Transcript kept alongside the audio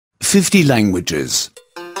50 languages.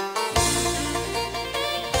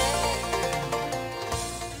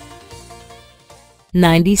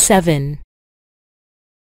 97.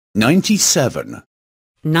 97.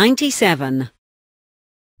 97.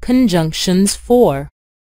 Conjunctions 4.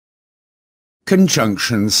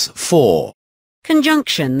 Conjunctions 4.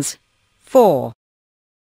 Conjunctions 4.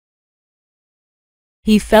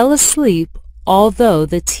 He fell asleep although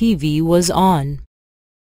the TV was on.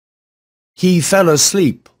 He fell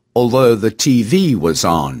asleep although the TV was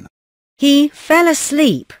on. He fell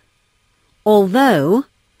asleep although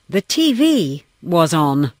the TV was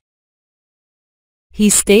on. He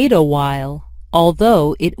stayed a while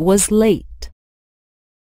although it was late.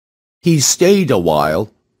 He stayed a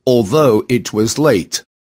while although it was late.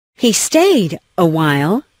 He stayed a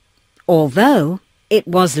while although it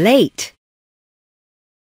was late.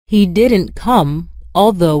 He didn't come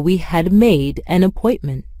although we had made an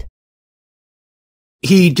appointment.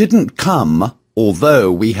 He didn't come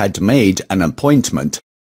although we had made an appointment.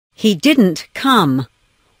 He didn't come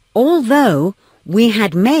although we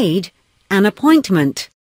had made an appointment.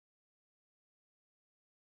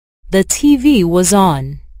 The TV was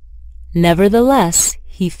on. Nevertheless,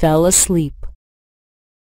 he fell asleep.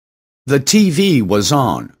 The TV was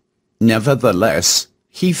on. Nevertheless,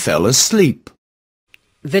 he fell asleep.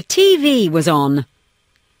 The TV was on.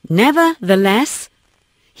 Nevertheless,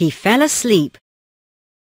 he fell asleep.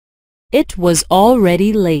 It was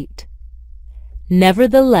already late.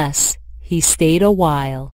 Nevertheless, he stayed a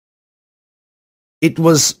while. It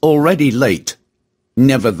was already late.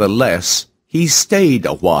 Nevertheless, he stayed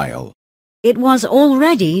a while. It was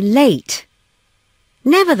already late.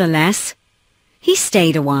 Nevertheless, he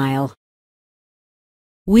stayed a while.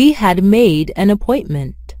 We had made an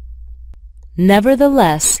appointment.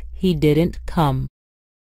 Nevertheless, he didn't come.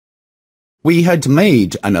 We had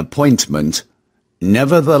made an appointment.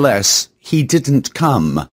 Nevertheless, he didn't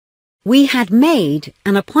come. We had made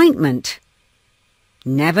an appointment.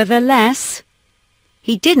 Nevertheless,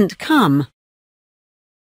 he didn't come.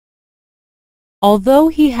 Although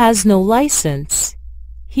he has no license,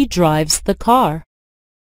 he drives the car.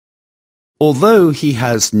 Although he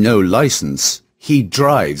has no license, he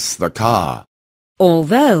drives the car.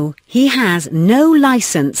 Although he has no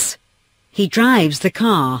license, he drives the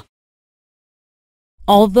car.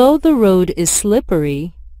 Although the road is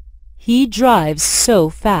slippery, he drives so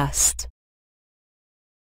fast.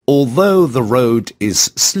 Although the road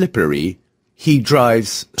is slippery, he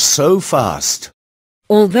drives so fast.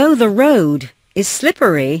 Although the road is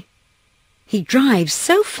slippery, he drives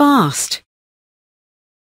so fast.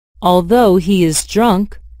 Although he is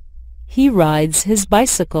drunk, he rides his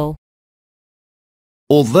bicycle.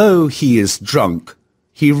 Although he is drunk,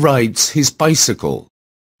 he rides his bicycle.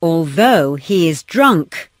 Although he is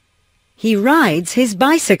drunk, he rides his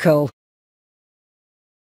bicycle.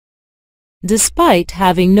 Despite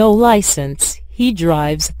having no license, he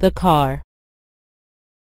drives the car.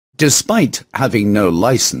 Despite having no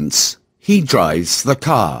license, he drives the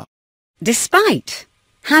car. Despite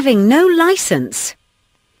having no license,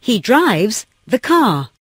 he drives the car.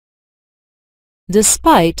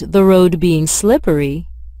 Despite the road being slippery,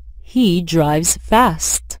 he drives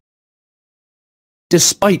fast.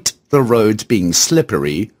 Despite the road being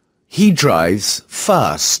slippery, he drives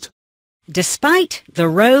fast. Despite the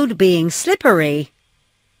road being slippery,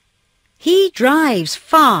 he drives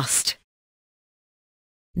fast.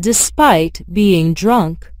 Despite being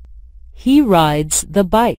drunk, he rides the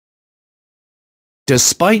bike.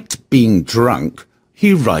 Despite being drunk,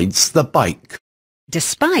 he rides the bike.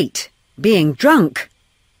 Despite being drunk,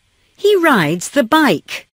 he rides the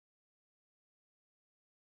bike.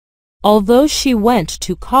 Although she went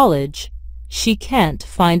to college, she can't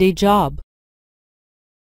find a job.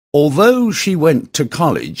 Although she went to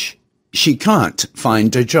college, she can't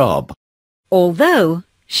find a job. Although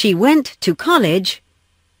she went to college,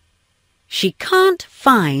 she can't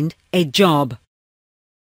find a job.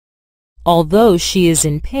 Although she is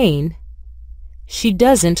in pain, she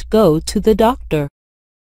doesn't go to the doctor.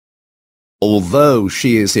 Although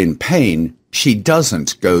she is in pain, she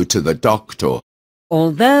doesn't go to the doctor.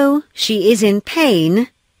 Although she is in pain,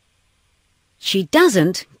 she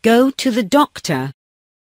doesn't go to the doctor.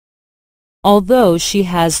 Although she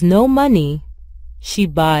has no money, she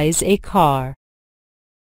buys a car.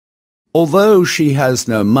 Although she has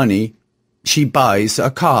no money, she buys a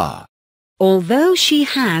car. Although she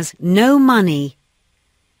has no money,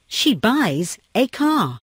 she buys a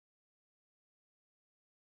car.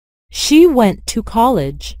 She went to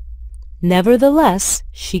college. Nevertheless,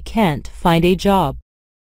 she can't find a job.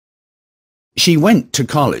 She went to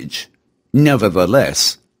college.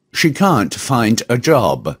 Nevertheless, she can't find a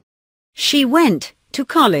job. She went to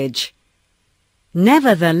college.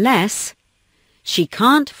 Nevertheless, she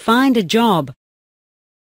can't find a job.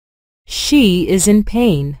 She is in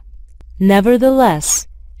pain. Nevertheless,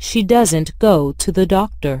 she doesn't go to the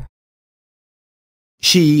doctor.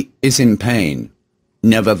 She is in pain.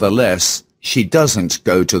 Nevertheless, she doesn't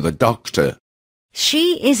go to the doctor.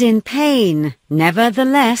 She is in pain.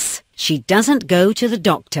 Nevertheless, she doesn't go to the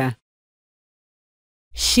doctor.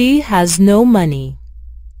 She has no money.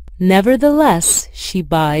 Nevertheless, she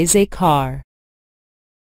buys a car.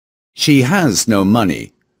 She has no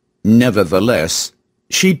money. Nevertheless,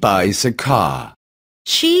 she buys a car.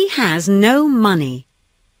 She has no money.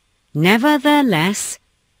 Nevertheless,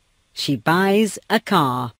 she buys a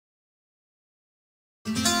car.